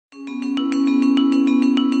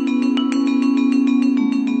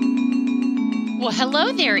Well,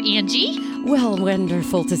 hello there, Angie. Well,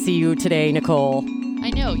 wonderful to see you today, Nicole.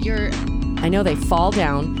 I know they fall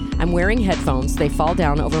down. I'm wearing headphones. They fall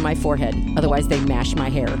down over my forehead. Otherwise, they mash my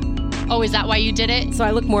hair. Oh, is that why you did it? So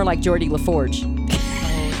I look more like Geordie LaForge.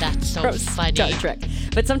 Oh, that's so funny. Star Trek.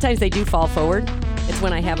 But sometimes they do fall forward. It's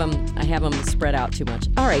when I have them spread out too much.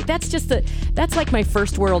 All right, that's like my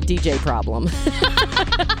first world DJ problem.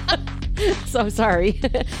 So sorry.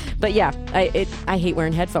 But yeah, I hate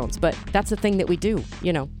wearing headphones, but that's a thing that we do,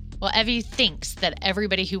 you know. Well, Evie thinks that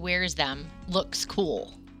everybody who wears them looks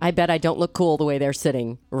cool. I bet I don't look cool the way they're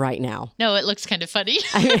sitting right now. No, it looks kind of funny.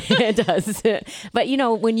 It does. But you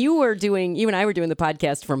know, when you and I were doing the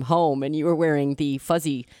podcast from home and you were wearing the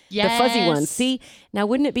fuzzy ones. See, now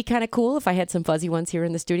wouldn't it be kind of cool if I had some fuzzy ones here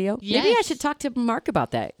in the studio? Yes. Maybe I should talk to Mark about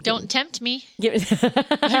that. Don't tempt me.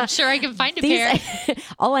 I'm sure I can find a pair.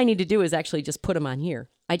 All I need to do is actually just put them on here.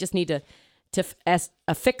 I just need to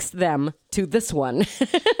affix them to this one.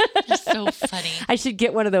 That's so funny. I should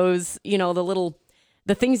get one of those, you know,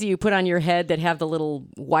 the things that you put on your head that have the little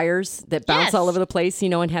wires that bounce all over the place, you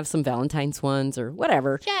know, and have some Valentine's ones or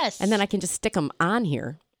whatever. Yes. And then I can just stick them on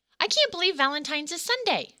here. I can't believe Valentine's is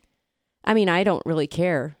Sunday. I mean, I don't really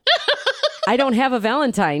care. I don't have a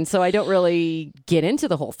Valentine, so I don't really get into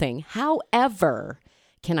the whole thing. However,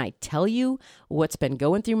 can I tell you what's been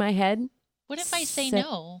going through my head? What if I say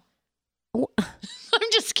no? I'm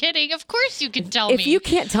just kidding. Of course you can tell me. If you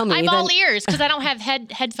can't tell me, I'm all ears because I don't have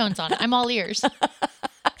headphones on. I'm all ears.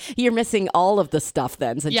 You're missing all of the stuff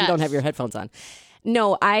then since you don't have your headphones on.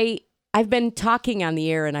 No, I've been talking on the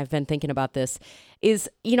air and I've been thinking about this.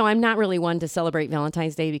 I'm not really one to celebrate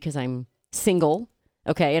Valentine's Day because I'm single.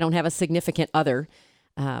 Okay, I don't have a significant other,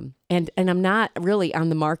 and I'm not really on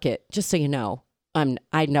the market. Just so you know,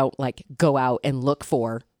 I don't like go out and look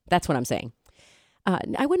for. That's what I'm saying.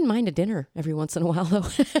 I wouldn't mind a dinner every once in a while, though.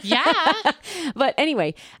 Yeah. But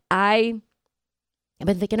anyway, I've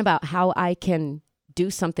been thinking about how I can do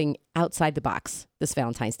something outside the box this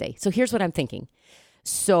Valentine's Day. So here's what I'm thinking.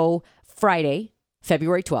 So Friday,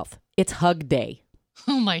 February 12th, it's Hug Day.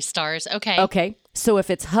 Oh, my stars. Okay. Okay. So if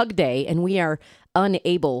it's Hug Day and we are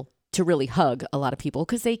unable to really hug a lot of people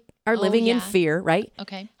because they are living in fear, right?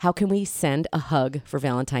 Okay. How can we send a hug for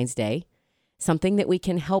Valentine's Day? Something that we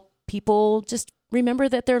can help people just remember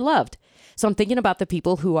that they're loved. So I'm thinking about the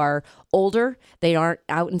people who are older. They aren't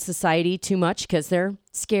out in society too much because they're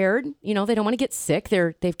scared. You know, they don't want to get sick.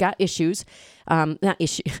 They've got issues,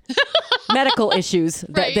 medical issues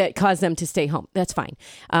that cause them to stay home. That's fine.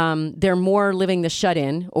 They're more living the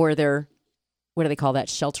shut-in, or they're, what do they call that?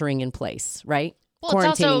 Sheltering in place, right? Well,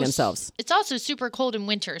 quarantining themselves. It's also super cold in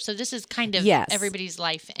winter. So this is kind of everybody's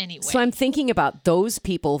life anyway. So I'm thinking about those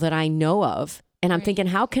people that I know of. And I'm thinking,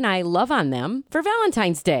 how can I love on them for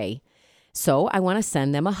Valentine's Day? So I want to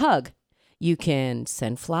send them a hug. You can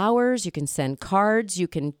send flowers. You can send cards. You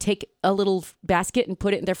can take a little basket and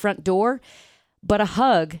put it in their front door. But a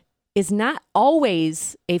hug is not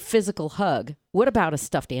always a physical hug. What about a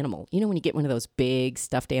stuffed animal? You know, when you get one of those big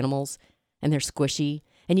stuffed animals and they're squishy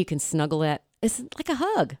and you can snuggle it, it's like a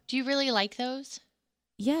hug. Do you really like those?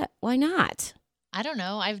 Yeah, why not? I don't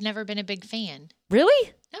know. I've never been a big fan.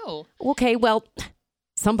 Really? No. Okay, well,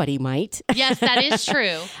 somebody might. Yes, that is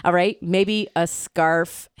true. All right, maybe a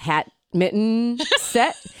scarf, hat, mitten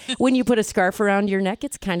set. When you put a scarf around your neck,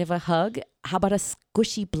 it's kind of a hug. How about a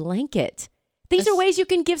squishy blanket? These are ways you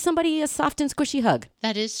can give somebody a soft and squishy hug.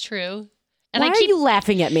 That is true. And Why are you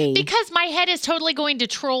laughing at me? Because my head is totally going to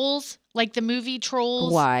Trolls, like the movie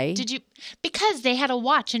Trolls. Why? Because they had a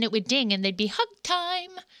watch and it would ding and they'd be hug time.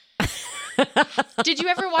 Did you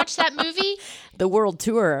ever watch that movie? The World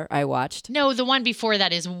Tour I watched. No, the one before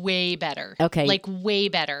that is way better. Okay. Like way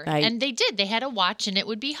better. And they had a watch and it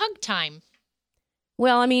would be hug time.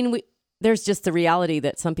 Well, I mean, there's just the reality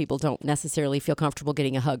that some people don't necessarily feel comfortable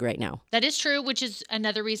getting a hug right now. That is true, which is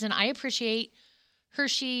another reason I appreciate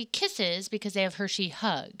Hershey Kisses because they have Hershey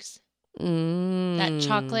Hugs. That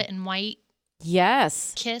chocolate and white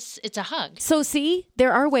kiss, it's a hug. So see,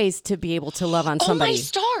 there are ways to be able to love on somebody. Oh my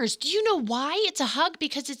stars. Do you know why it's a hug?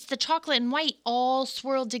 Because it's the chocolate and white all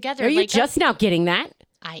swirled together. Are you just now getting that?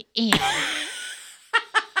 I am.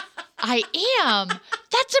 I am.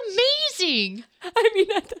 That's amazing. I mean,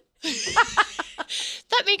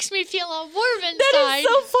 that makes me feel all warm inside. That is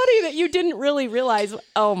so funny that you didn't really realize.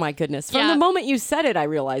 Oh my goodness. From the moment you said it, I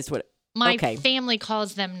realized what. My family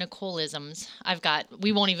calls them Nicoleisms.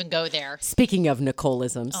 We won't even go there. Speaking of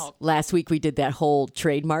Nicoleisms, last week we did that whole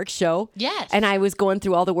trademark show. Yes. And I was going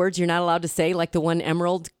through all the words you're not allowed to say, like the one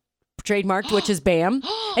Emerald trademarked, which is BAM.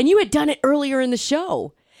 And you had done it earlier in the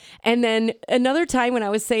show. And then another time when I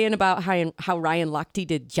was saying about how Ryan Lochte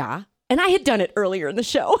did Ja, And I had done it earlier in the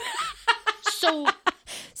show.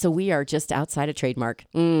 So we are just outside of trademark.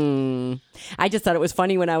 I just thought it was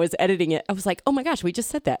funny when I was editing it. I was like, oh my gosh, we just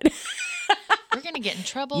said that. We're going to get in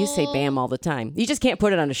trouble. You say bam all the time. You just can't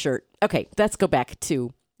put it on a shirt. Okay, let's go back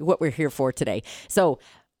to what we're here for today. So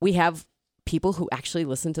we have people who actually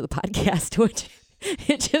listen to the podcast, which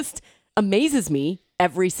it just amazes me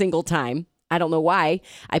every single time. I don't know why.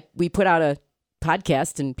 We put out a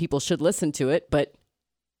podcast and people should listen to it, but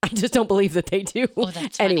I just don't believe that they do. Oh,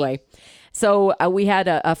 that's funny. Anyway, so we had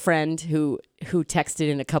a friend who texted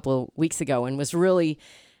in a couple of weeks ago and was really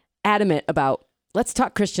adamant about, let's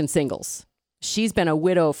talk Christian singles. She's been a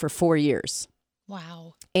widow for 4 years.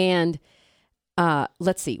 Wow. And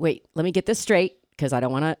let's see. Wait, let me get this straight because I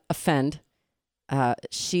don't want to offend.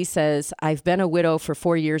 She says, I've been a widow for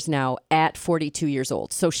 4 years now at 42 years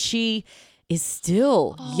old. So she is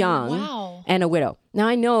still young and a widow. Now,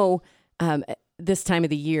 I know this time of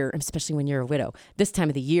the year, especially when you're a widow, this time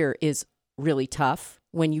of the year is really tough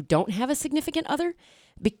when you don't have a significant other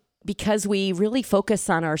because we really focus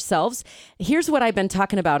on ourselves. Here's what I've been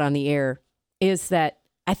talking about on the air is that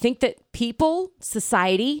I think that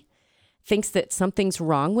society thinks that something's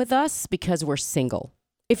wrong with us because we're single.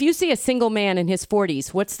 If you see a single man in his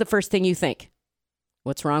 40s, what's the first thing you think?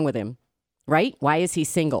 What's wrong with him? Right? Why is he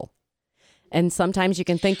single? And sometimes you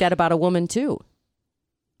can think that about a woman too.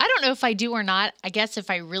 I don't know if I do or not. I guess if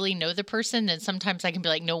I really know the person, then sometimes I can be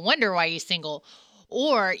like, no wonder why he's single.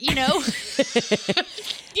 Or, but I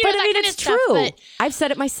mean, it's true. I've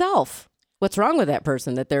said it myself. What's wrong with that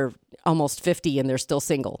person that they're almost 50 and they're still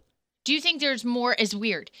single? Do you think there's more, is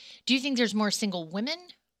weird. Do you think there's more single women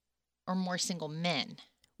or more single men?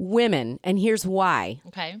 Women. And here's why.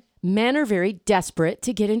 Okay. Men are very desperate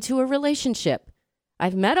to get into a relationship.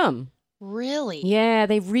 I've met them. Really? Yeah,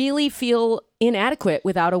 they really feel inadequate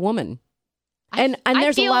without a woman. And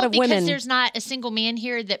there's a lot of women. Because there's not a single man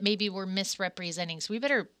here that maybe we're misrepresenting. So we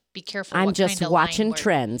better be careful. I'm just watching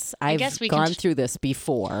trends. I've gone through this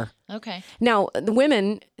before. Okay. Now, the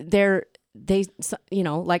women, they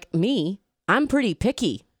like me, I'm pretty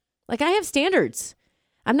picky. Like I have standards.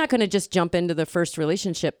 I'm not going to just jump into the first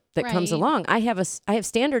relationship that comes along. I have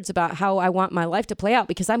standards about how I want my life to play out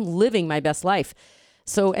because I'm living my best life.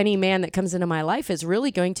 So any man that comes into my life is really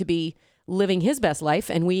going to be living his best life.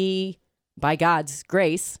 And we, by God's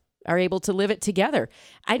grace, are able to live it together.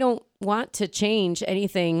 I don't want to change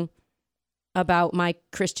anything about my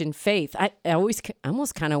Christian faith. I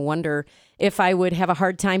almost kind of wonder if I would have a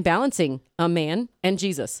hard time balancing a man and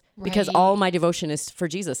Jesus because all my devotion is for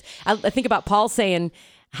Jesus. I think about Paul saying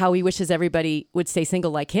how he wishes everybody would stay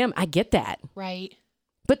single like him. I get that. Right.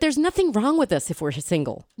 But there's nothing wrong with us if we're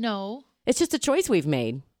single. No. It's just a choice we've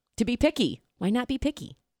made to be picky. Why not be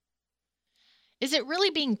picky? Is it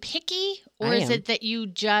really being picky or is it that you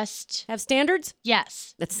just have standards?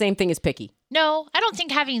 Yes. That's the same thing as picky. No, I don't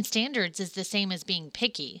think having standards is the same as being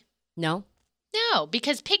picky. No? No,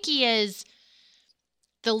 because picky is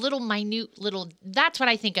the that's what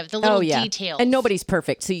I think of, the little details. And nobody's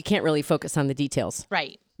perfect, so you can't really focus on the details.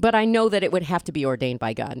 Right. But I know that it would have to be ordained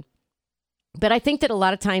by God. But I think that a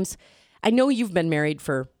lot of times, I know you've been married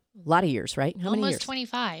for a lot of years, right? How many years? Almost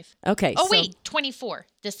 25. Okay. Oh, wait, 24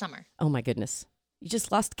 this summer. Oh, my goodness. You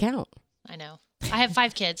just lost count. I know. I have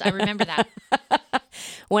 5 kids. I remember that.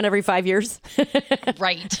 One every 5 years?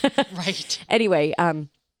 Right. Anyway,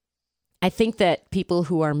 I think that people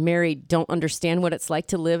who are married don't understand what it's like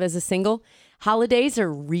to live as a single. Holidays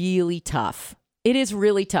are really tough. It is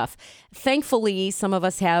really tough. Thankfully, some of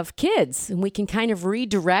us have kids and we can kind of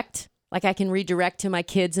redirect, like I can redirect to my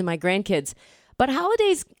kids and my grandkids. But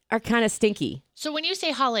holidays are kind of stinky. So when you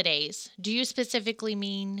say holidays, do you specifically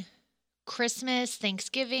mean Christmas,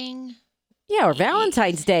 Thanksgiving? Yeah, or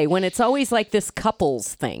Valentine's Day, when it's always like this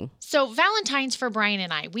couples thing. So Valentine's for Brian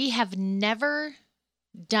and I, we have never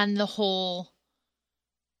done the whole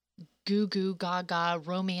goo goo gaga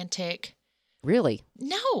romantic. Really?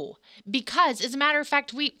 No, because as a matter of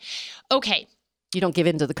fact, you don't give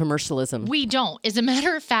in to the commercialism. We don't. As a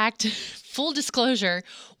matter of fact, full disclosure,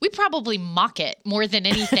 we probably mock it more than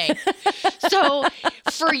anything. So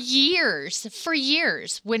for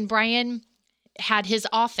years, when Brian had his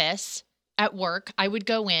office at work, I would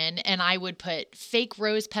go in and I would put fake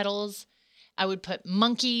rose petals. I would put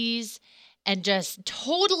monkeys and just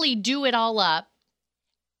totally do it all up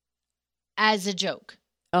as a joke.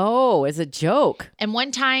 Oh, as a joke. And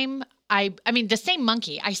one time I mean, the same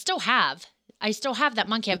monkey I still have that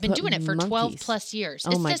monkey. I've been doing it for 12 plus years.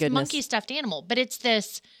 Oh, it's this monkey stuffed animal, but it's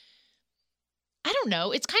this, I don't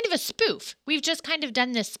know. It's kind of a spoof. We've just kind of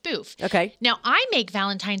done this spoof. Okay. Now I make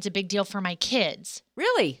Valentine's a big deal for my kids.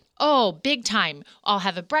 Really? Oh, big time. I'll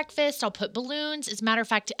have a breakfast. I'll put balloons. As a matter of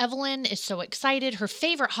fact, Evelyn is so excited. Her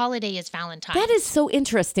favorite holiday is Valentine's. That is so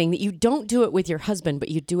interesting that you don't do it with your husband, but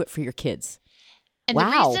you do it for your kids. And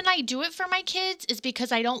wow. The reason I do it for my kids is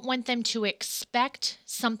because I don't want them to expect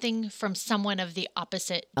something from someone of the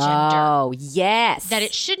opposite gender. Oh, yes. That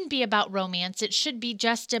it shouldn't be about romance. It should be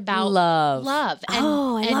just about love. And,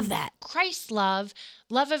 I love that. Christ's love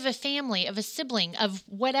of a family, of a sibling, of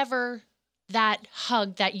whatever that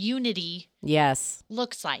hug, that unity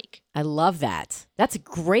looks like. I love that. That's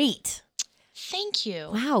great. Thank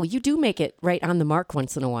you. Wow, you do make it right on the mark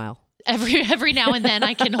once in a while. Every now and then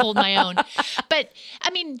I can hold my own. But I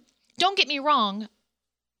mean, don't get me wrong.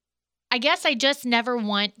 I guess I just never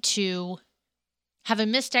want to have a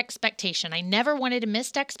missed expectation. I never wanted a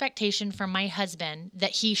missed expectation from my husband that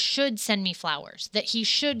he should send me flowers, that he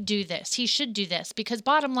should do this, he should do this. Because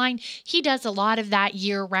bottom line, he does a lot of that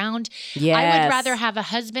year round. Yes. I would rather have a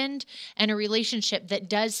husband and a relationship that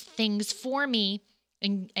does things for me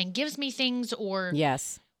and gives me things or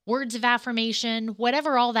words of affirmation,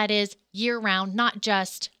 whatever all that is, year round, not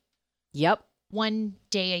just one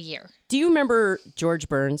day a year. Do you remember George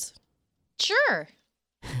Burns? Sure.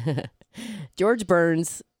 George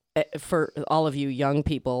Burns, for all of you young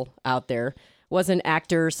people out there, was an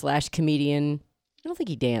actor / comedian. I don't think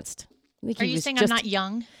he danced. Are you saying I'm not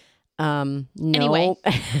young? No. Anyway.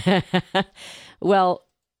 Well,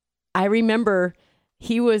 I remember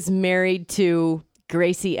he was married to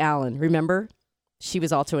Gracie Allen. Remember? She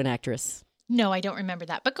was also an actress. No, I don't remember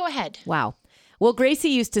that, but go ahead. Wow. Well, Gracie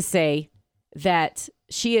used to say that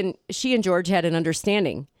she and George had an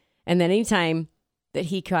understanding, and that anytime that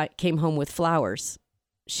he came home with flowers,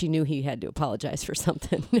 she knew he had to apologize for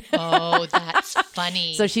something. Oh, that's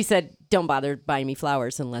funny. So she said, don't bother buying me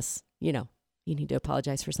flowers unless, you need to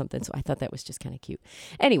apologize for something. So I thought that was just kind of cute.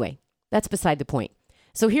 Anyway, that's beside the point.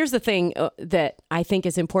 So here's the thing that I think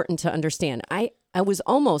is important to understand. I was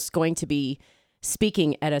almost going to be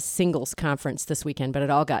speaking at a singles conference this weekend, but it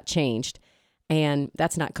all got changed. And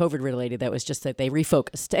that's not COVID related. That was just that they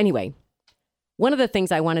refocused. Anyway, one of the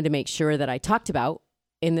things I wanted to make sure that I talked about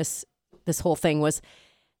in this whole thing was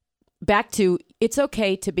back to it's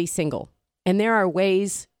okay to be single. And there are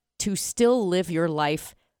ways to still live your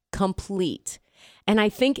life complete. And I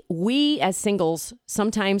think we as singles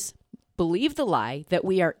sometimes believe the lie that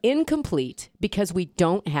we are incomplete because we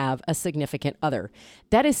don't have a significant other.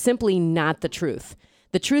 That is simply not the truth.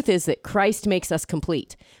 The truth is that Christ makes us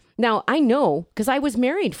complete. Now, I know, because I was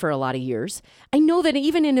married for a lot of years, I know that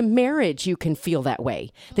even in a marriage, you can feel that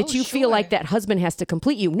way, that you feel like that husband has to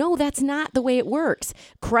complete you. No, that's not the way it works.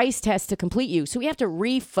 Christ has to complete you. So we have to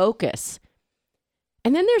refocus.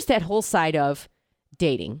 And then there's that whole side of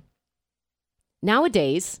dating.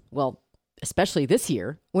 Nowadays, well, especially this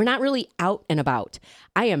year, we're not really out and about.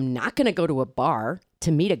 I am not going to go to a bar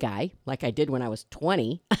to meet a guy like I did when I was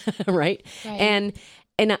 20, right? And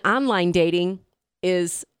online dating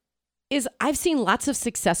is I've seen lots of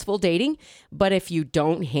successful dating, but if you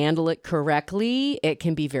don't handle it correctly, it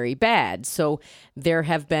can be very bad. So there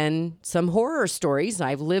have been some horror stories.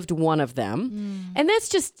 I've lived one of them. And that's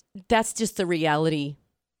just the reality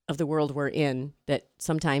of the world we're in, that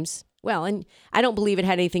sometimes, well, and I don't believe it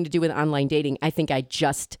had anything to do with online dating. I think I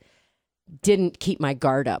just didn't keep my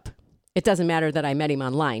guard up. It doesn't matter that I met him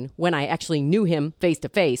online. When I actually knew him face to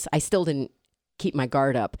face, I still didn't keep my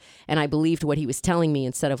guard up, and I believed what he was telling me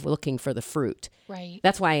instead of looking for the fruit. Right.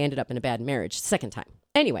 That's why I ended up in a bad marriage second time.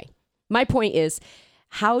 Anyway, my point is,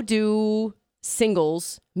 how do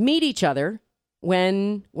singles meet each other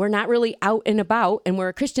when we're not really out and about and we're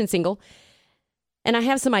a Christian single? And I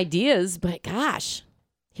have some ideas, but gosh,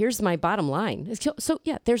 here's my bottom line. So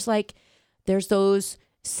yeah, there's those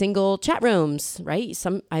single chat rooms, right?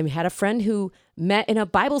 I had a friend who met in a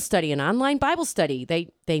Bible study, an online Bible study.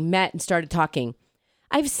 They met and started talking.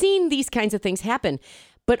 I've seen these kinds of things happen,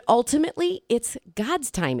 but ultimately it's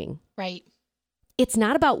God's timing. Right. It's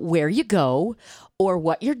not about where you go or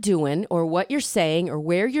what you're doing or what you're saying or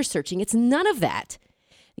where you're searching. It's none of that.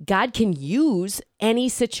 God can use any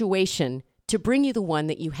situation to bring you the one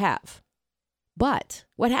that you have. But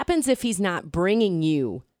what happens if he's not bringing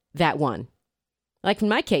you that one? Like in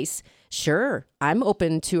my case, sure, I'm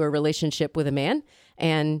open to a relationship with a man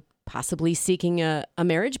and possibly seeking a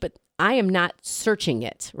marriage, but I am not searching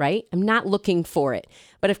it, right? I'm not looking for it.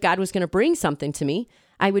 But if God was going to bring something to me,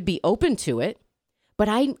 I would be open to it, but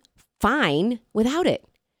I'm fine without it.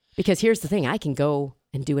 Because here's the thing, I can go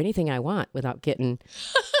and do anything I want without getting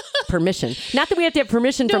permission. Not that we have to have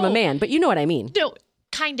permission from a man, but you know what I mean. No,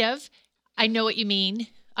 kind of. I know what you mean.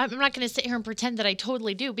 I'm not going to sit here and pretend that I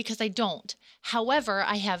totally do because I don't. However,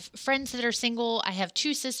 I have friends that are single. I have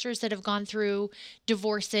 2 sisters that have gone through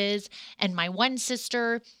divorces, and my one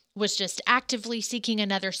sister was just actively seeking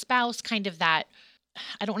another spouse, kind of that,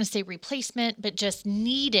 I don't want to say replacement, but just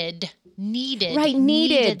needed. Right,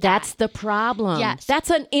 needed. That's the problem. Yes. That's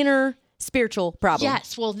an inner spiritual problem.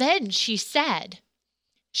 Yes. Well, then she said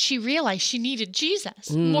she realized she needed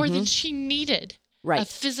Jesus more than she needed a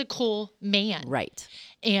physical man. Right.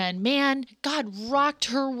 And man, God rocked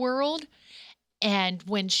her world. And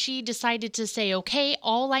when she decided to say, okay,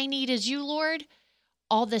 all I need is you, Lord,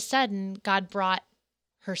 all of a sudden, God brought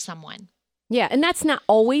her someone. Yeah, and that's not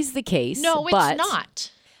always the case. No, it's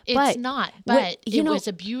not. It's not. But it was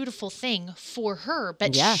a beautiful thing for her.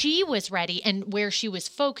 But she was ready, and where she was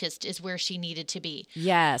focused is where she needed to be.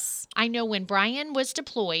 Yes. I know when Brian was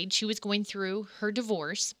deployed, she was going through her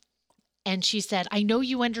divorce. And she said, I know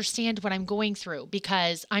you understand what I'm going through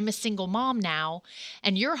because I'm a single mom now,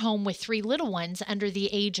 and you're home with 3 little ones under the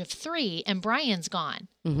age of 3, and Brian's gone.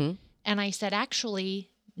 Mm-hmm. And I said,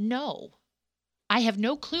 actually, no. I have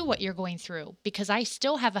no clue what you're going through because I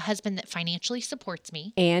still have a husband that financially supports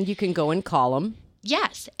me. And you can go and call him.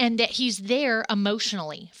 Yes, and that he's there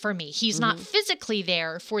emotionally for me. He's not physically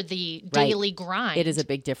there for the daily grind. It is a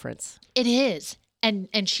big difference. It is. And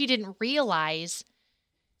she didn't realize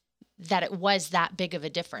that it was that big of a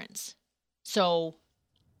difference. So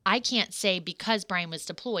I can't say because Brian was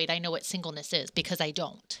deployed, I know what singleness is because I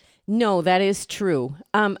don't. No, that is true.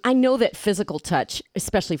 I know that physical touch,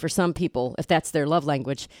 especially for some people, if that's their love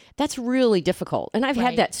language, that's really difficult. And I've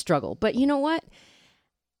had that struggle. But you know what?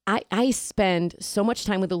 I spend so much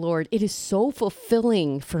time with the Lord. It is so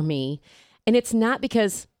fulfilling for me. And it's not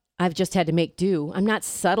because I've just had to make do. I'm not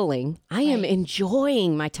settling. I am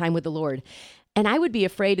enjoying my time with the Lord. And I would be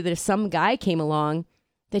afraid that if some guy came along,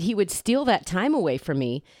 that he would steal that time away from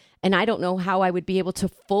me. And I don't know how I would be able to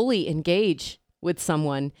fully engage with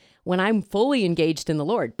someone when I'm fully engaged in the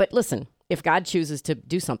Lord. But listen, if God chooses to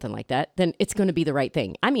do something like that, then it's going to be the right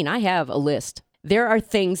thing. I mean, I have a list. There are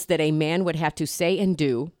things that a man would have to say and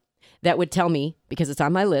do that would tell me, because it's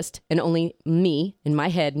on my list, and only me in my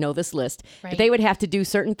head know this list, but they would have to do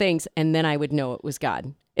certain things, and then I would know it was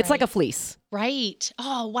God. It's like a fleece. Right.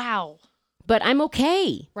 Oh, wow. But I'm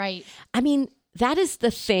okay. Right. I mean, that is the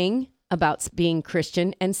thing about being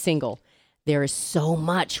Christian and single. There is so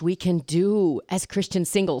much we can do as Christian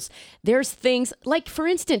singles. There's things like, for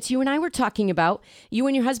instance, you and I were talking about, you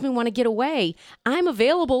and your husband want to get away. I'm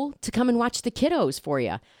available to come and watch the kiddos for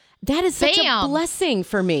you. That is such a blessing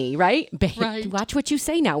for me, right? Watch what you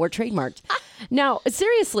say now. We're trademarked. Now,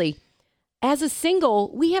 seriously, as a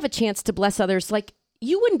single, we have a chance to bless others. Like,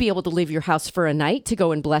 you wouldn't be able to leave your house for a night to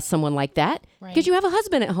go and bless someone like that because you have a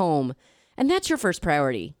husband at home. And that's your first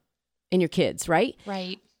priority and your kids, right?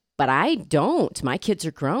 Right. But I don't. My kids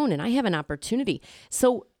are grown and I have an opportunity.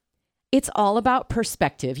 So it's all about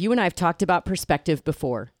perspective. You and I have talked about perspective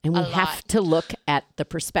before, and we have to look at the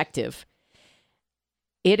perspective.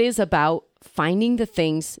 It is about finding the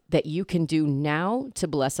things that you can do now to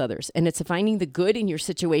bless others. And it's finding the good in your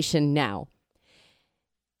situation now.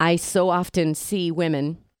 I so often see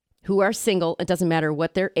women who are single, it doesn't matter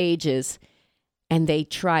what their age is, and they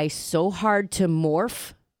try so hard to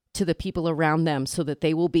morph to the people around them so that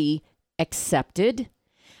they will be accepted.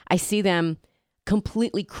 I see them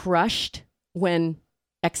completely crushed when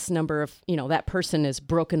X number of, that person is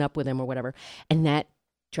broken up with them or whatever. And that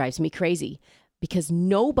drives me crazy because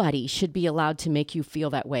nobody should be allowed to make you feel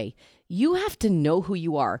that way. You have to know who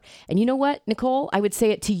you are. And you know what, Nicole? I would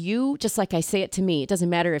say it to you just like I say it to me. It doesn't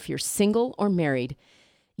matter if you're single or married.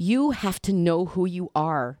 You have to know who you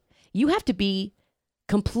are. You have to be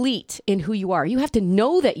complete in who you are. You have to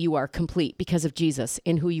know that you are complete because of Jesus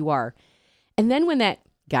in who you are. And then when that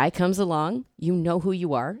guy comes along, you know who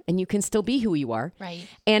you are and you can still be who you are. Right.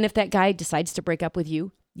 And if that guy decides to break up with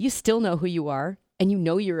you, you still know who you are and you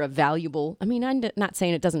know you're a valuable, I'm not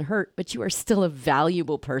saying it doesn't hurt, but you are still a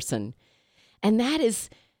valuable person. And that is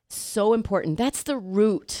so important. That's the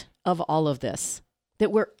root of all of this,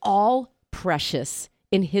 that we're all precious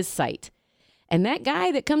in his sight. And that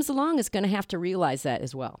guy that comes along is going to have to realize that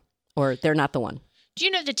as well, or they're not the one. Do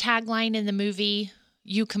you know the tagline in the movie,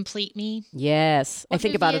 You Complete Me? Yes. What I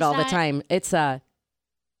think movie about it is all the that? time. It's oh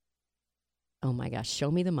my gosh,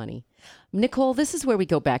 show me the money. Nicole, this is where we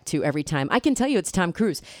go back to every time. I can tell you it's Tom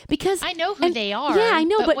Cruise because I know who they are. Yeah, I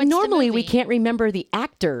know, but what's the normally we movie? can't remember the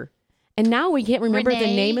actor. And now we can't remember the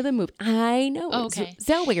Renee? name of the movie. I know. Oh, okay.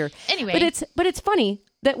 Zellweger. Anyway. But it's funny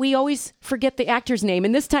that we always forget the actor's name.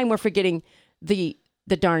 And this time we're forgetting the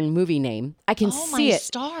the darn movie name. I can Oh, see my it.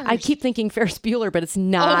 stars. I keep thinking Ferris Bueller, but it's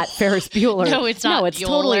not Ferris Bueller. No, it's not No, it's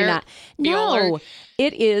totally Bueller. not. Bueller. No,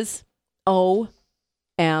 it is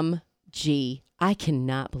OMG. I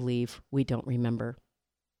cannot believe we don't remember.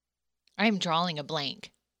 I'm drawing a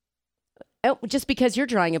blank. Oh, just because you're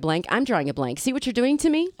drawing a blank, I'm drawing a blank. See what you're doing to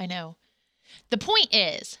me? I know. The point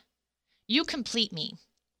is, you complete me.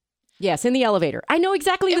 Yes, in the elevator. I know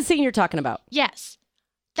exactly the scene you're talking about. Yes.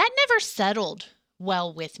 That never settled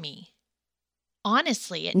well with me.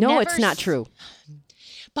 Honestly, it No, never it's not true.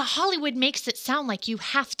 But Hollywood makes it sound like you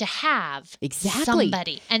have to have Exactly.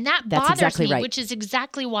 somebody. And that That's bothers exactly me, right. which is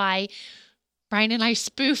exactly why Brian and I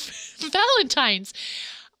spoof Valentine's.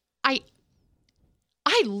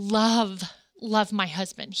 I love my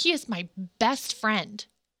husband. He is my best friend.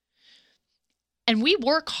 And we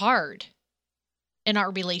work hard in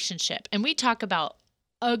our relationship. And we talk about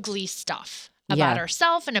ugly stuff about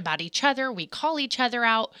ourselves and about each other. We call each other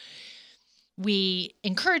out. We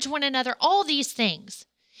encourage one another, all these things.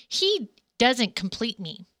 He doesn't complete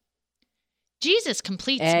me. Jesus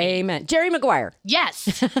completes me. Amen. Jerry Maguire.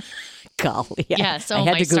 Yes. Golly. Yes. I Oh,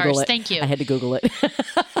 had my to Google stars. it. Thank you. I had to Google it.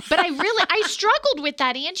 But I struggled with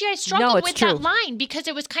that, Angie. I struggled it's with true. that line because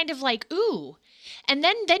it was kind of like, ooh. And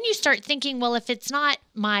then you start thinking, well, if it's not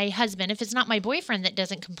my husband, if it's not my boyfriend that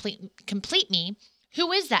doesn't complete me,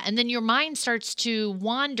 who is that? And then your mind starts to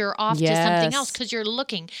wander off to something else because you're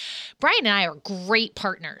looking. Brian and I are great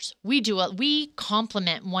partners. We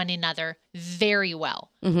complement one another very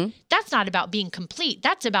well. Mm-hmm. That's not about being complete.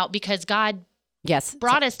 That's about because God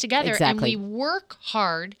brought us together exactly. and we work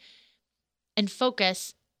hard and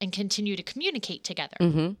focus and continue to communicate together.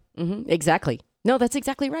 Mm-hmm. Mm-hmm. Exactly. No, that's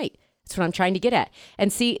exactly right. That's what I'm trying to get at.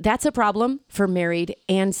 And see, that's a problem for married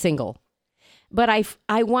and single. But I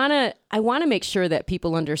want to make sure that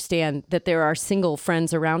people understand that there are single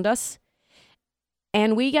friends around us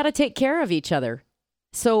and we got to take care of each other.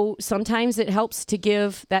 So sometimes it helps to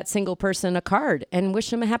give that single person a card and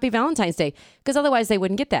wish them a happy Valentine's Day because otherwise they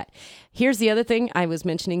wouldn't get that. Here's the other thing I was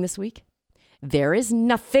mentioning this week. There is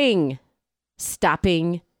nothing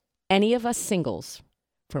stopping any of us singles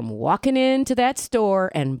from walking into that store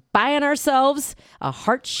and buying ourselves a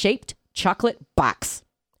heart-shaped chocolate box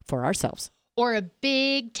for ourselves. Or a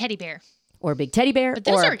big teddy bear. Or a big teddy bear. But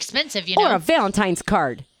those are expensive, you know. Or a Valentine's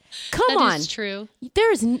card. Come on. That is true.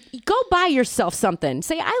 Go buy yourself something.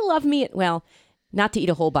 Say, I love me. Well, not to eat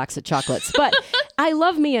a whole box of chocolates, but I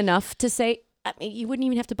love me enough to say, I mean, you wouldn't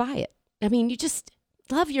even have to buy it. I mean, you just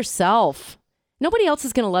love yourself. Nobody else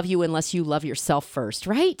is going to love you unless you love yourself first,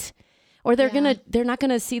 right? Or they're not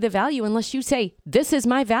going to see the value unless you say, this is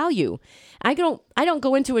my value. I don't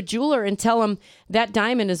go into a jeweler and tell him that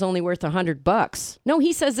diamond is only worth $100. No,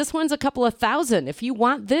 he says this one's a couple of thousand. If you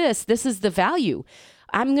want this is the value.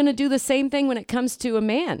 I'm going to do the same thing when it comes to a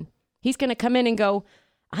man. He's going to come in and go,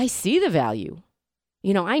 I see the value.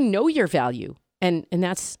 You know, I know your value. And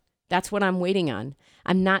that's what I'm waiting on.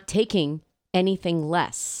 I'm not taking anything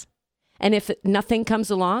less. And if nothing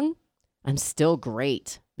comes along, I'm still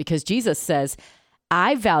great. Because Jesus says,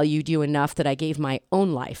 I valued you enough that I gave my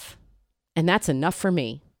own life. And that's enough for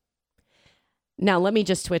me. Now, let me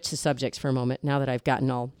just switch the subjects for a moment now that I've gotten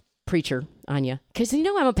all preacher on you. Because you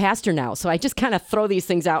know I'm a pastor now, so I just kind of throw these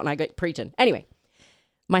things out and I get preaching. Anyway,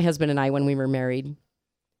 my husband and I, when we were married,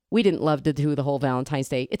 we didn't love to do the whole Valentine's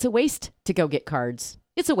Day. It's a waste to go get cards.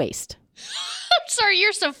 It's a waste. I'm sorry,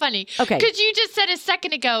 you're so funny. Okay. Because you just said a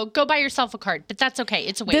second ago, go buy yourself a card, but that's okay.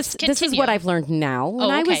 It's a waste. This is what I've learned now.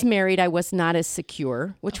 When I was married, I was not as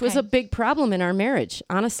secure, which was a big problem in our marriage,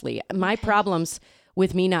 honestly. My problems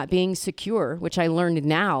with me not being secure, which I learned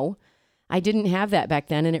now, I didn't have that back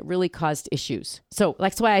then, and it really caused issues. So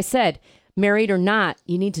that's why I said, married or not,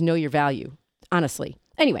 you need to know your value, honestly.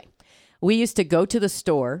 Anyway, we used to go to the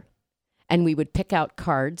store, and we would pick out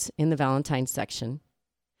cards in the Valentine's section.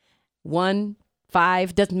 1,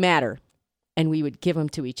 5, doesn't matter. And we would give them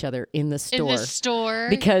to each other in the store. In the store.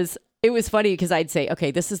 Because it was funny because I'd say, okay,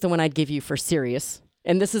 this is the one I'd give you for serious.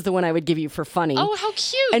 And this is the one I would give you for funny. Oh, how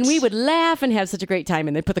cute. And we would laugh and have such a great time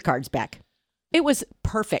and then put the cards back. It was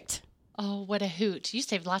perfect. Oh, what a hoot. You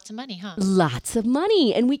saved lots of money, huh? Lots of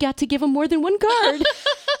money. And we got to give them more than one card.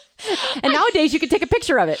 And nowadays you can take a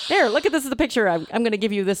picture of it. There, look at this is the picture. I'm going to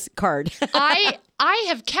give you this card. I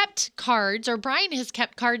have kept cards, or Brian has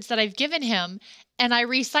kept cards that I've given him, and I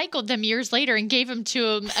recycled them years later and gave them to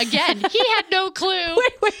him again. He had no clue.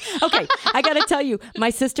 Wait. Okay, I got to tell you,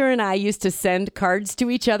 my sister and I used to send cards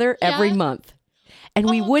to each other every month. And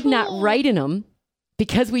we would not write in them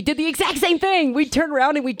because we did the exact same thing. We'd turn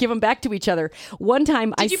around and we'd give them back to each other. One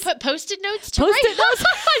time Did you put Post-it notes to Post-it write? notes?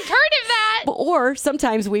 I've heard of that. Or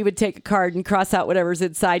sometimes we would take a card and cross out whatever's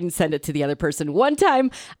inside and send it to the other person. One time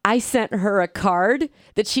I sent her a card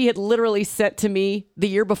that she had literally sent to me the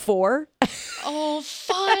year before. Oh,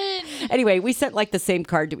 fun. Anyway, we sent like the same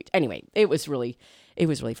card to each. Anyway, it was really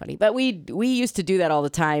funny. But we used to do that all the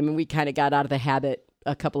time, and we kind of got out of the habit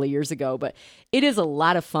a couple of years ago, but it is a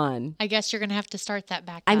lot of fun. I guess you're going to have to start that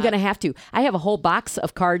back I'm up. going to have to. I have a whole box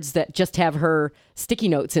of cards that just have her sticky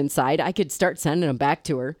notes inside. I could start sending them back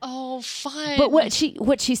to her. Oh, fun. But what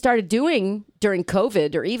she started doing during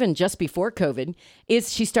COVID, or even just before COVID,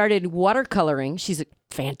 is she started watercoloring. She's a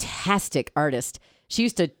fantastic artist. She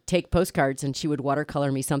used to take postcards and she would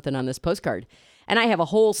watercolor me something on this postcard. And I have a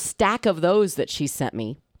whole stack of those that she sent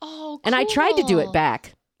me. Oh, cool. And I tried to do it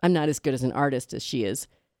back. I'm not as good as an artist as she is,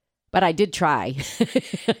 but I did try.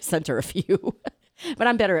 I sent her a few. But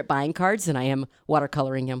I'm better at buying cards than I am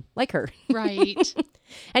watercoloring them like her. Right.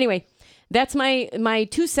 Anyway, that's my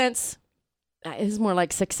 2 cents. It is more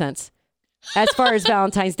like 6 cents as far as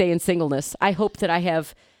Valentine's Day and singleness. I hope that I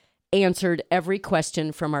have answered every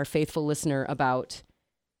question from our faithful listener about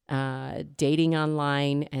dating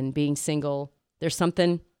online and being single. There's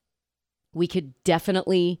something we could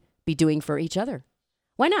definitely be doing for each other.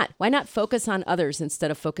 Why not? Why not focus on others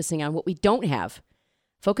instead of focusing on what we don't have?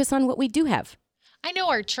 Focus on what we do have. I know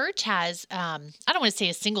our church has, I don't want to say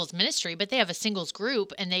a singles ministry, but they have a singles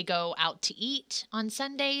group and they go out to eat on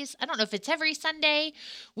Sundays. I don't know if it's every Sunday.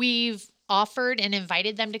 We've offered and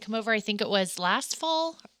invited them to come over. I think it was last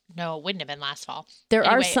fall. No, it wouldn't have been last fall. There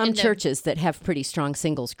Anyway, are some churches that have pretty strong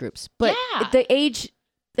singles groups, but Yeah. the age,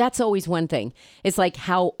 that's always one thing. It's like,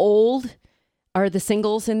 how old are the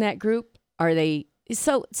singles in that group? Are they,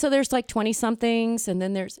 so there's like 20 somethings, and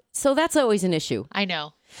then so that's always an issue. I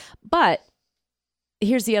know. But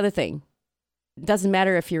here's the other thing. It doesn't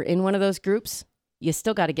matter if you're in one of those groups, you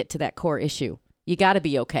still got to get to that core issue. You got to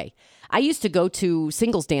be okay. I used to go to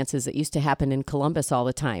singles dances that used to happen in Columbus all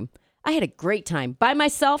the time. I had a great time by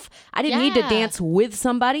myself. I didn't need to Yeah. dance with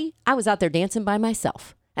somebody. I was out there dancing by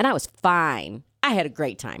myself, and I was fine. I had a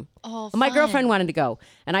great time. Oh, My fun. girlfriend wanted to go,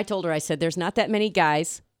 and I told her, I said, there's not that many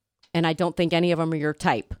guys, and I don't think any of them are your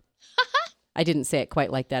type. I didn't say it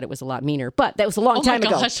quite like that. It was a lot meaner, but that was a long Oh my time ago.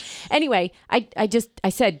 gosh. Anyway, I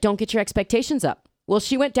said, don't get your expectations up. Well,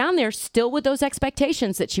 she went down there still with those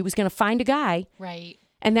expectations that she was going to find a guy, Right.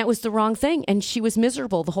 and that was the wrong thing. And she was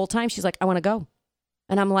miserable the whole time. She's like, I want to go.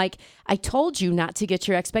 And I'm like, I told you not to get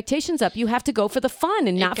your expectations up. You have to go for the fun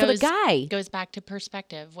and not for the guy. Goes back to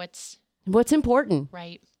perspective. What's What's important?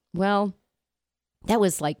 right? Well, that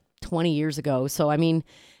was like 20 years ago. So, I mean,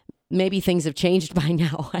 maybe things have changed by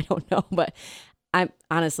now. I don't know. But I'm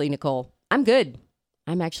honestly, Nicole, I'm good.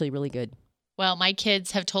 I'm actually really good. Well, my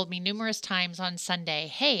kids have told me numerous times on Sunday,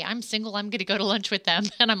 hey, I'm single. I'm going to go to lunch with them.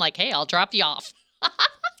 And I'm like, hey, I'll drop you off.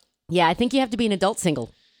 Yeah, I think you have to be an adult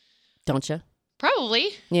single, don't you? Probably.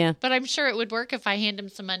 Yeah. But I'm sure it would work if I hand them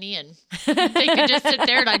some money and they could just sit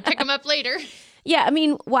there and I'd pick them up later. Yeah, I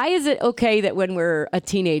mean, why is it okay that when we're a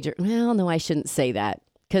teenager? Well, no, I shouldn't say that,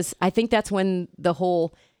 because I think that's when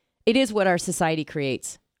it is what our society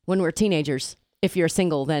creates. When we're teenagers, if you're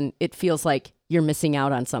single, then it feels like you're missing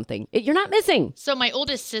out on something. You're not missing. So my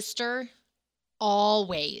oldest sister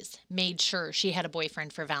always made sure she had a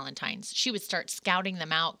boyfriend for Valentine's. She would start scouting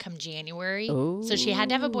them out come January. So she had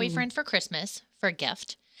to have a boyfriend for Christmas for a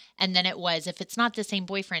gift. And then it was, if it's not the same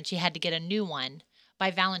boyfriend, she had to get a new one by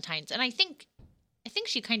Valentine's. And I think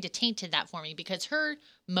she kind of tainted that for me, because her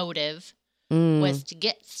motive was to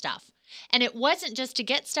get stuff. And it wasn't just to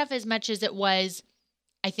get stuff as much as it was,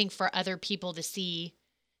 I think, for other people to see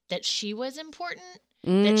that she was important,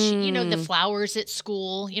 that she, the flowers at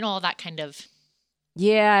school, all that kind of.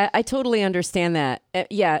 Yeah, I totally understand that.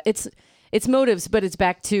 Yeah, it's motives, but it's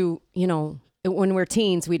back to, when we're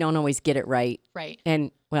teens, we don't always get it right. Right.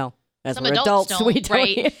 And, well, as Some we're adults adults, don't, we don't.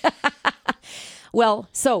 right. Well,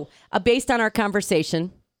 so based on our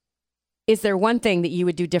conversation, is there one thing that you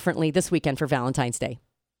would do differently this weekend for Valentine's Day?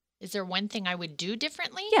 Is there one thing I would do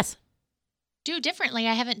differently? Yes. Do differently?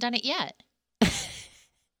 I haven't done it yet.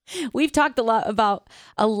 We've talked about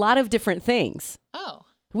a lot of different things. Oh.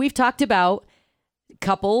 We've talked about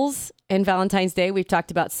couples and Valentine's Day. We've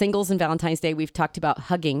talked about singles and Valentine's Day. We've talked about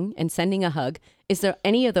hugging and sending a hug. Is there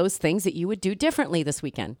any of those things that you would do differently this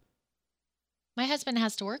weekend? My husband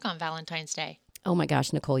has to work on Valentine's Day. Oh my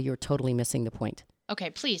gosh, Nicole, you're totally missing the point. Okay,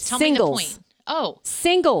 please tell me the point. Oh.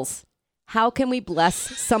 Singles. How can we bless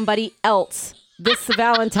somebody else this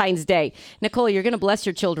Valentine's Day? Nicole, you're going to bless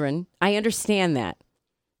your children. I understand that.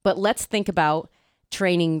 But let's think about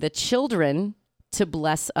training the children to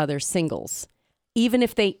bless other singles. Even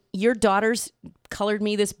if your daughters colored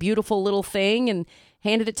me this beautiful little thing and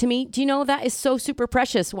handed it to me, do you know that is so super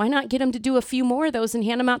precious? Why not get them to do a few more of those and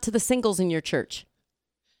hand them out to the singles in your church?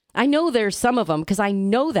 I know there's some of them because I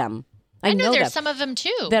know them. I know there's some of them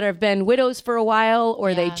too. That have been widows for a while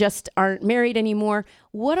or they just aren't married anymore.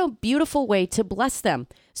 What a beautiful way to bless them.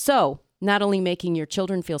 So not only making your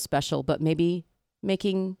children feel special, but maybe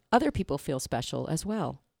making other people feel special as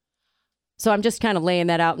well. So I'm just kind of laying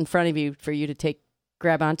that out in front of you for you to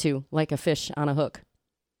grab onto like a fish on a hook.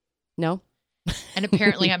 No? And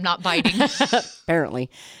apparently I'm not biting.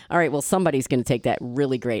 Apparently. All right. Well, somebody's going to take that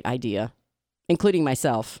really great idea, including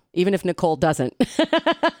myself, even if Nicole doesn't.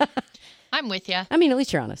 I'm with you. I mean, at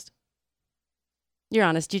least you're honest. You're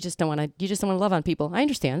honest. You just don't want to love on people. I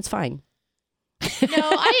understand. It's fine. No,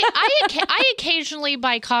 I occasionally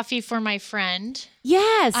buy coffee for my friend.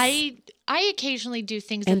 Yes. I occasionally do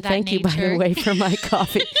things and of that thank nature. you, by the way, for my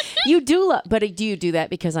coffee. You do but do you do that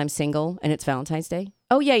because I'm single and it's Valentine's Day?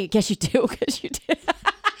 Oh, yeah, I guess you do because you did.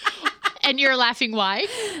 And you're laughing why?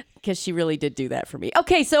 Because she really did do that for me.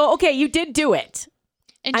 Okay, you did do it.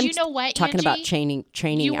 And do you know what, talking Angie? about training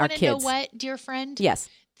you our kids. You want to know what, dear friend? Yes.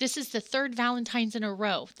 This is the third Valentine's in a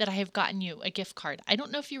row that I have gotten you a gift card. I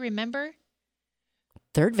don't know if you remember.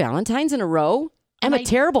 Third Valentine's in a row? I'm a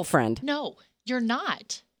terrible friend. No, you're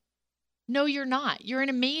not. No, you're not. You're an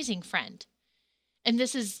amazing friend. And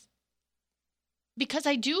this is because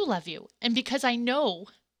I do love you and because I know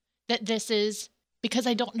that this is because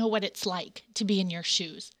I don't know what it's like to be in your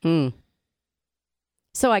shoes.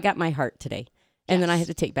 So I got my heart today. And then I had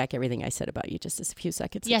to take back everything I said about you just a few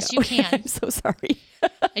seconds ago. Yes, you can. I'm so sorry.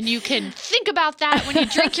 And you can think about that when you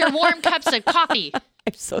drink your warm cups of coffee.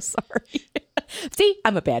 I'm so sorry. See,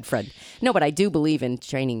 I'm a bad friend. No, but I do believe in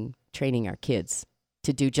training our kids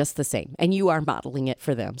to do just the same. And you are modeling it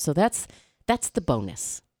for them. So that's the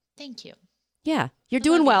bonus. Thank you. Yeah, you're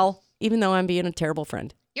doing well, even though I'm being a terrible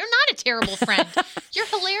friend. You're not a terrible friend. You're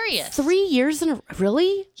hilarious. 3 years in a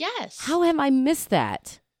really? Yes. How have I missed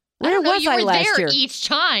that? Where was I last year? You were there year? each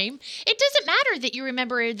time. It doesn't matter that you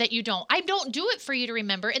remember that you don't. I don't do it for you to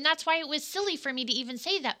remember, and that's why it was silly for me to even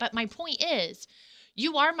say that. But my point is,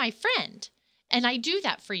 you are my friend, and I do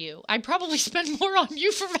that for you. I probably spend more on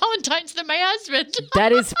you for Valentine's than my husband.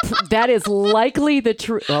 that is likely the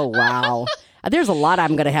truth. Oh, wow. There's a lot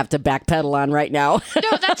I'm going to have to backpedal on right now.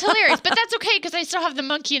 No, that's hilarious, but that's okay because I still have the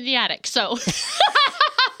monkey in the attic, so...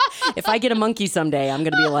 If I get a monkey someday, I'm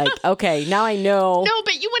going to be like, okay, now I know. No,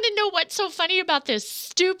 but you want to know what's so funny about this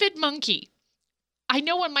stupid monkey? I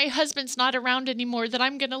know when my husband's not around anymore that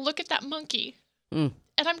I'm going to look at that monkey and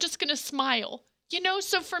I'm just going to smile.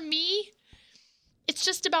 So for me, it's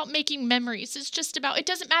just about making memories. It's just about, it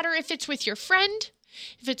doesn't matter if it's with your friend,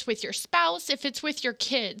 if it's with your spouse, if it's with your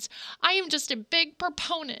kids. I am just a big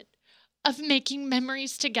proponent of making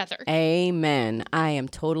memories together. Amen. I am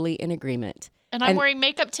totally in agreement. And I'm wearing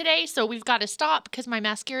makeup today, so we've got to stop because my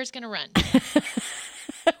mascara is going to run.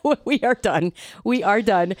 We are done. We are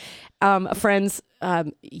done. Friends,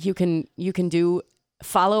 you can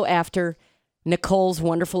follow after Nicole's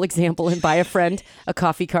wonderful example and buy a friend a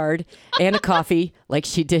coffee card and a coffee like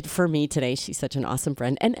she did for me today. She's such an awesome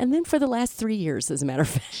friend. And then for the last 3 years, as a matter of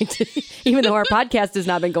fact, even though our podcast has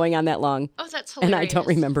not been going on that long. Oh, that's hilarious. And I don't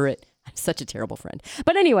remember it. I'm such a terrible friend.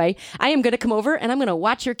 But anyway, I am going to come over and I'm going to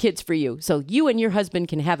watch your kids for you so you and your husband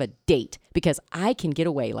can have a date because I can get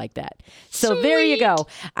away like that. So Sweet. There you go.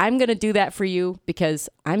 I'm going to do that for you because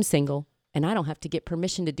I'm single and I don't have to get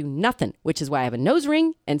permission to do nothing, which is why I have a nose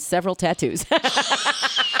ring and several tattoos.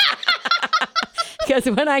 Because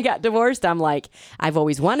when I got divorced, I'm like, I've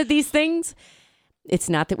always wanted these things. It's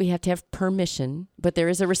not that we have to have permission, but there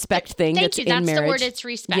is a respect thing that's in marriage. That's the word, it's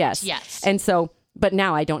respect. Yes. And so... But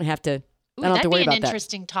now I don't have to. I don't have to worry about that. That'd be an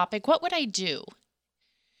interesting topic. What would I do?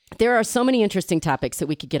 There are so many interesting topics that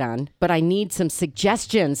we could get on, but I need some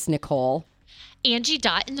suggestions, Nicole.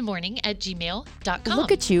 Angie.inthemorning@gmail.com.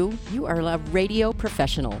 Look at you. You are a radio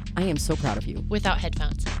professional. I am so proud of you. Without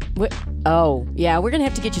headphones. Oh, yeah. We're going to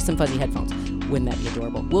have to get you some fuzzy headphones. Wouldn't that be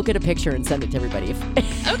adorable? We'll get a picture and send it to everybody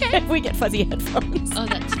if we get fuzzy headphones. Oh,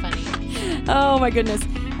 that's funny. Oh, my goodness.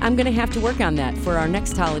 I'm going to have to work on that for our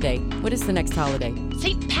next holiday. What is the next holiday?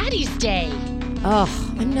 St. Patty's Day. Oh,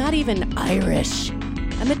 I'm not even Irish.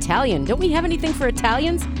 I'm Italian. Don't we have anything for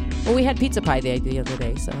Italians? Well, we had pizza pie the other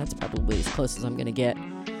day, so that's probably as close as I'm going to get.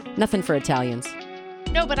 Nothing for Italians.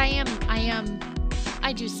 No, but I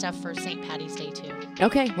do stuff for St. Patty's Day, too.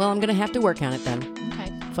 Okay, well, I'm going to have to work on it then.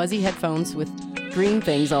 Okay. Fuzzy headphones with green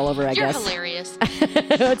things all over, I guess. You're hilarious.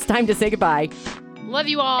 It's time to say goodbye. Love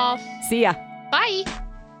you all. See ya. Bye.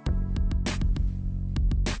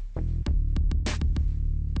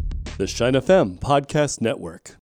 The Shine FM Podcast Network.